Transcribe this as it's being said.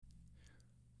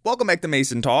Welcome back to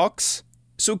Mason Talks.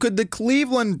 So could the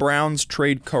Cleveland Browns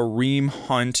trade Kareem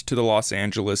Hunt to the Los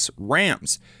Angeles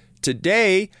Rams?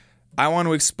 Today, I want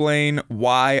to explain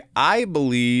why I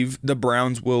believe the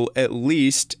Browns will at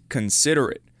least consider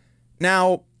it.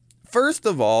 Now, first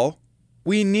of all,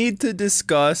 we need to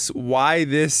discuss why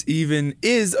this even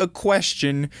is a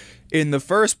question in the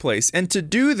first place. And to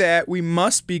do that, we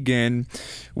must begin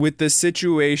with the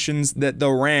situations that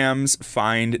the Rams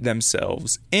find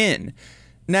themselves in.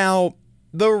 Now,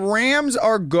 the Rams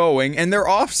are going, and their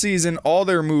offseason, all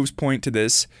their moves point to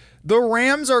this, the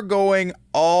Rams are going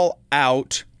all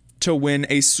out to win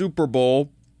a Super Bowl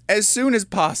as soon as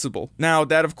possible. Now,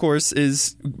 that, of course,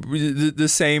 is the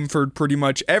same for pretty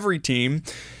much every team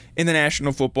in the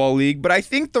National Football League, but I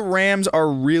think the Rams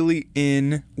are really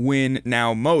in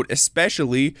win-now mode,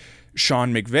 especially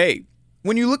Sean McVay.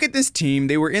 When you look at this team,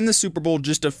 they were in the Super Bowl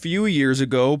just a few years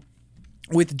ago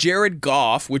with Jared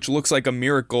Goff, which looks like a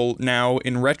miracle now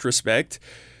in retrospect.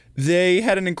 They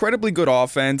had an incredibly good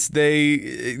offense.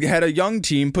 They had a young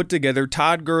team put together,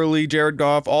 Todd Gurley, Jared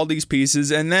Goff, all these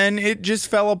pieces, and then it just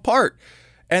fell apart.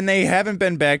 And they haven't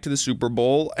been back to the Super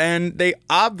Bowl, and they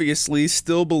obviously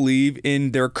still believe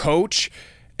in their coach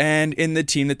and in the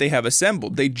team that they have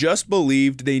assembled. They just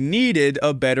believed they needed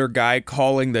a better guy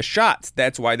calling the shots.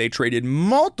 That's why they traded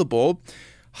multiple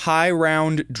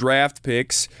high-round draft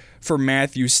picks for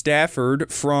Matthew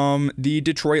Stafford from the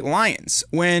Detroit Lions.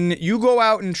 When you go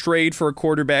out and trade for a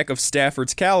quarterback of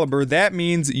Stafford's caliber, that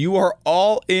means you are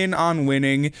all in on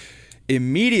winning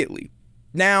immediately.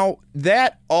 Now,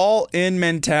 that all-in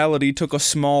mentality took a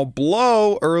small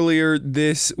blow earlier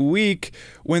this week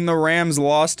when the Rams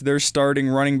lost their starting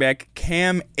running back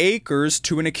Cam Akers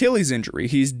to an Achilles injury.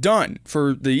 He's done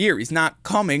for the year. He's not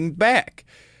coming back.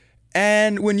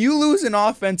 And when you lose an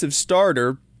offensive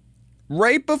starter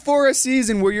right before a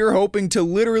season where you're hoping to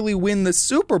literally win the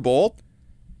Super Bowl,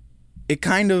 it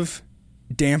kind of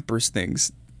dampers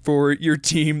things for your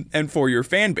team and for your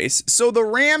fan base. So the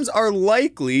Rams are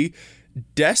likely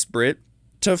desperate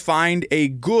to find a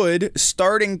good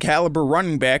starting caliber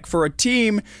running back for a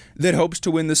team that hopes to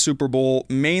win the Super Bowl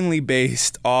mainly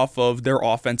based off of their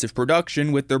offensive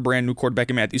production with their brand new quarterback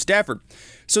in Matthew Stafford.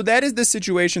 So that is the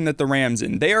situation that the Rams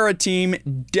in. They are a team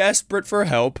desperate for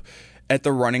help at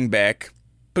the running back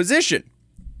position.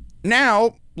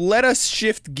 Now, let us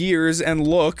shift gears and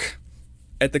look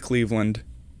at the Cleveland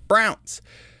Browns.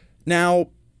 Now,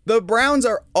 the Browns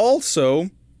are also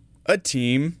a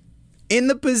team in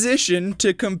the position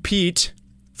to compete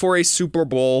for a Super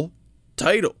Bowl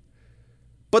title.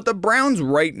 But the Browns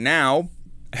right now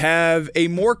have a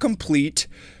more complete,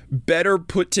 better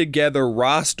put together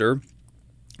roster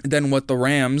than what the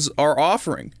Rams are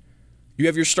offering. You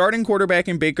have your starting quarterback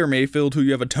in Baker Mayfield, who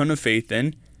you have a ton of faith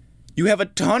in. You have a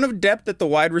ton of depth at the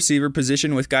wide receiver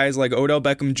position with guys like Odell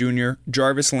Beckham Jr.,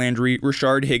 Jarvis Landry,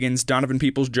 Rashard Higgins, Donovan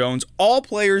Peoples-Jones, all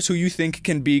players who you think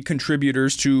can be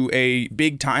contributors to a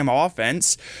big-time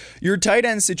offense. Your tight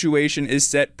end situation is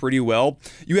set pretty well.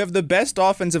 You have the best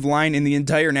offensive line in the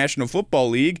entire National Football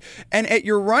League, and at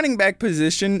your running back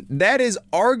position, that is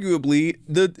arguably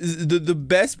the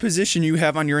best position you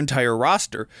have on your entire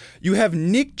roster. You have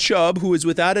Nick Chubb, who is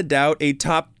without a doubt a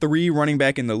top 3 running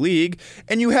back in the league,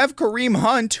 and you have Kareem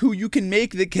Hunt, who you can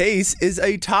make the case is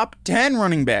a top 10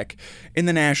 running back in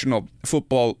the National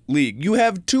Football League. You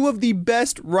have 2 of the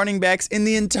best running backs in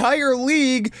the entire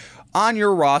league on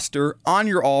your roster, on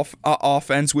your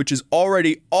offense, which is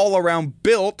already all around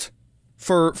built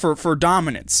for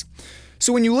dominance.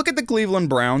 So when you look at the Cleveland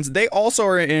Browns, they also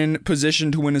are in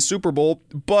position to win a Super Bowl,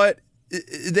 but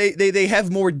they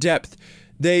have more depth.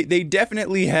 They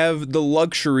definitely have the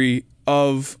luxury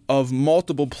of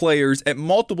multiple players at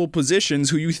multiple positions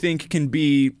who you think can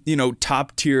be,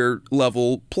 top tier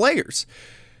level players.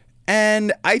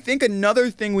 And I think another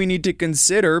thing we need to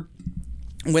consider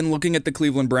when looking at the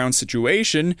Cleveland Browns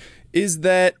situation is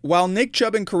that while Nick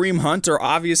Chubb and Kareem Hunt are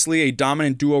obviously a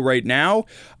dominant duo right now,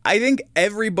 I think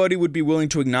everybody would be willing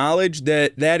to acknowledge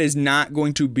that that is not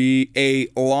going to be a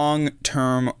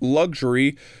long-term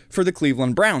luxury for the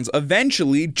Cleveland Browns.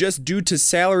 Eventually, just due to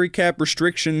salary cap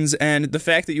restrictions and the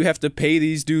fact that you have to pay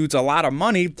these dudes a lot of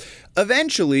money,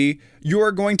 eventually you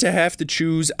are going to have to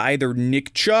choose either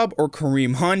Nick Chubb or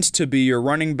Kareem Hunt to be your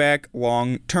running back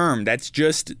long-term. That's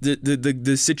just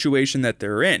the situation that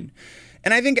they're in.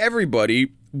 And I think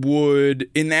everybody would,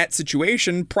 in that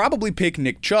situation, probably pick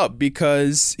Nick Chubb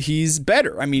because he's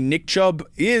better. I mean, Nick Chubb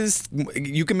is,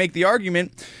 you can make the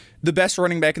argument, the best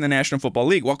running back in the National Football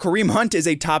League. While Kareem Hunt is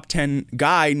a top 10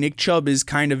 guy, Nick Chubb is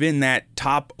kind of in that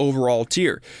top overall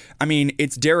tier. I mean,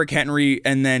 it's Derrick Henry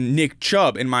and then Nick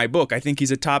Chubb in my book. I think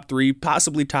he's a top 3,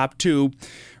 possibly top 2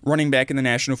 running back in the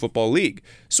National Football League.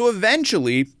 So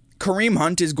eventually, Kareem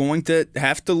Hunt is going to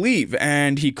have to leave,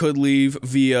 and he could leave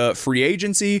via free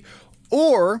agency,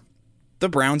 or the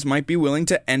Browns might be willing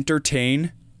to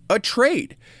entertain a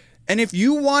trade. And if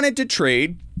you wanted to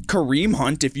trade Kareem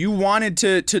Hunt, if you wanted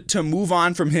to move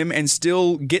on from him and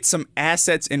still get some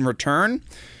assets in return,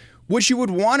 what you would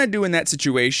want to do in that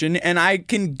situation, and I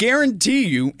can guarantee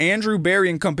you Andrew Berry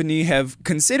and company have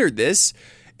considered this,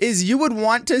 is you would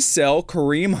want to sell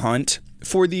Kareem Hunt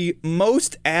for the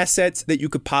most assets that you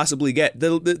could possibly get,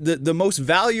 the most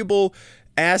valuable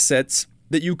assets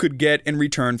that you could get in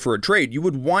return for a trade. You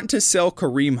would want to sell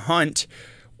Kareem Hunt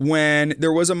when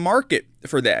there was a market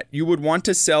for that. You would want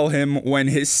to sell him when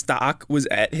his stock was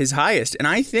at his highest. And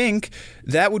I think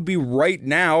that would be right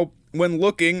now when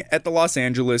looking at the Los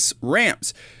Angeles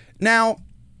Rams. Now,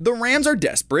 the Rams are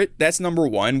desperate. That's number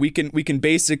one. We can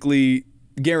basically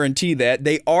guarantee that.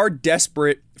 They are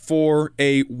desperate for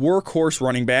a workhorse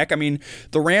running back. I mean,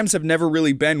 the Rams have never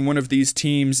really been one of these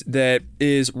teams that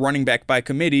is running back by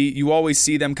committee. You always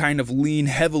see them kind of lean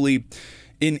heavily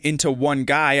into one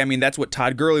guy. I mean, that's what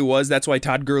Todd Gurley was. That's why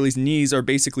Todd Gurley's knees are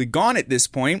basically gone at this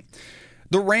point.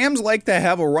 The Rams like to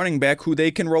have a running back who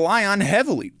they can rely on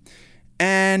heavily.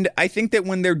 And I think that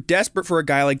when they're desperate for a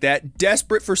guy like that,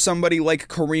 desperate for somebody like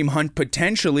Kareem Hunt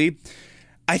potentially,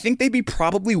 I think they'd be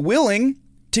probably willing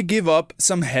to give up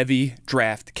some heavy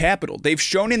draft capital. They've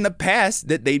shown in the past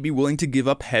that they'd be willing to give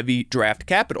up heavy draft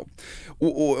capital.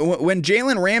 When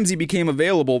Jalen Ramsey became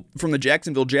available from the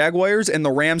Jacksonville Jaguars and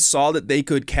the Rams saw that they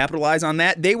could capitalize on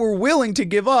that, they were willing to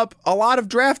give up a lot of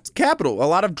draft capital, a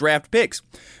lot of draft picks.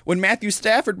 When Matthew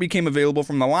Stafford became available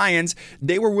from the Lions,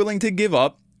 they were willing to give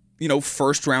up,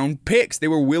 first round picks. They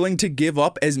were willing to give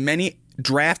up as many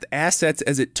draft assets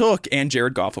as it took, and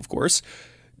Jared Goff, of course,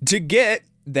 to get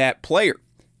that player.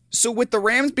 So with the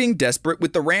Rams being desperate,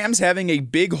 with the Rams having a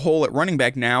big hole at running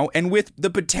back now, and with the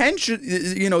potential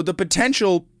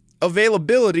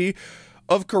availability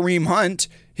of Kareem Hunt,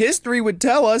 history would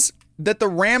tell us that the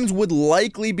Rams would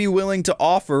likely be willing to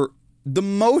offer the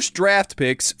most draft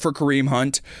picks for Kareem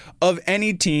Hunt of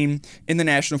any team in the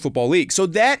National Football League. So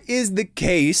that is the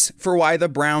case for why the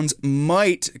Browns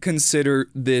might consider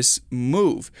this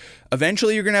move.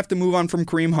 Eventually, you're going to have to move on from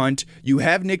Kareem Hunt. You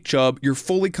have Nick Chubb. You're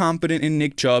fully confident in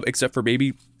Nick Chubb, except for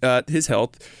maybe his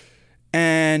health.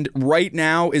 And right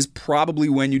now is probably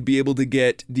when you'd be able to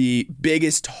get the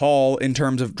biggest haul in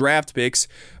terms of draft picks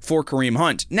for Kareem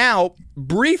Hunt. Now,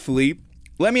 briefly,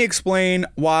 let me explain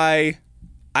why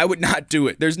I would not do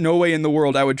it. There's no way in the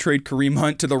world I would trade Kareem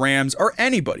Hunt to the Rams or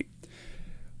anybody.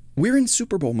 We're in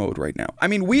Super Bowl mode right now. I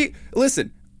mean,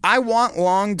 listen, I want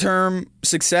long-term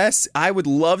success. I would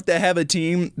love to have a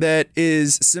team that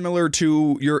is similar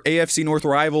to your AFC North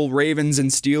rival Ravens and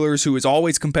Steelers, who is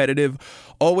always competitive,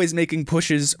 always making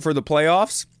pushes for the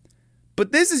playoffs.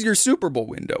 But this is your Super Bowl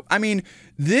window. I mean,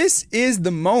 this is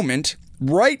the moment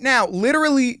right now,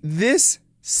 literally this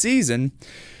season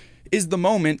is the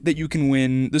moment that you can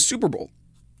win the Super Bowl.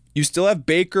 You still have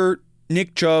Baker,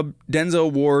 Nick Chubb,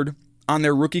 Denzel Ward on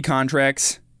their rookie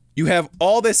contracts. You have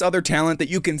all this other talent that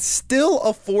you can still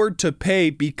afford to pay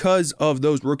because of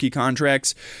those rookie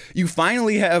contracts. You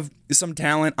finally have some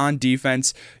talent on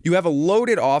defense. You have a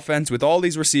loaded offense with all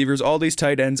these receivers, all these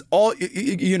tight ends.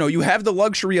 You have the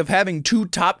luxury of having 2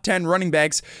 top 10 running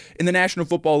backs in the National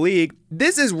Football League.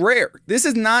 This is rare. This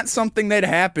is not something that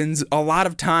happens a lot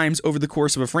of times over the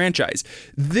course of a franchise.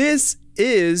 This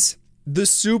is the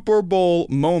Super Bowl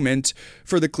moment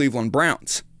for the Cleveland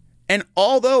Browns. And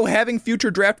although having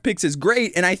future draft picks is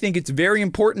great, and I think it's very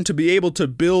important to be able to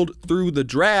build through the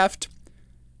draft,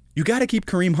 you got to keep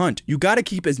Kareem Hunt. You got to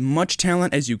keep as much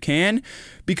talent as you can,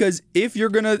 because if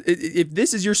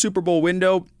this is your Super Bowl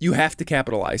window, you have to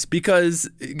capitalize, because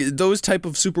those type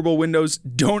of Super Bowl windows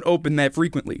don't open that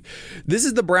frequently. This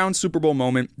is the Browns Super Bowl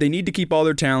moment. They need to keep all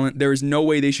their talent. There is no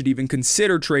way they should even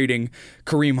consider trading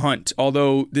Kareem Hunt,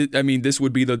 although, this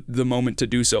would be the moment to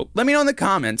do so. Let me know in the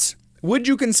comments. Would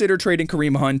you consider trading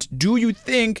Kareem Hunt? Do you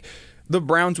think the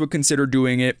Browns would consider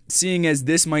doing it, seeing as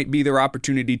this might be their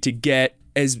opportunity to get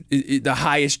as the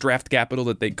highest draft capital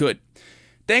that they could?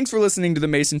 Thanks for listening to the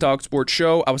Mason Talk Sports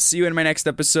Show. I will see you in my next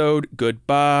episode.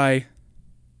 Goodbye.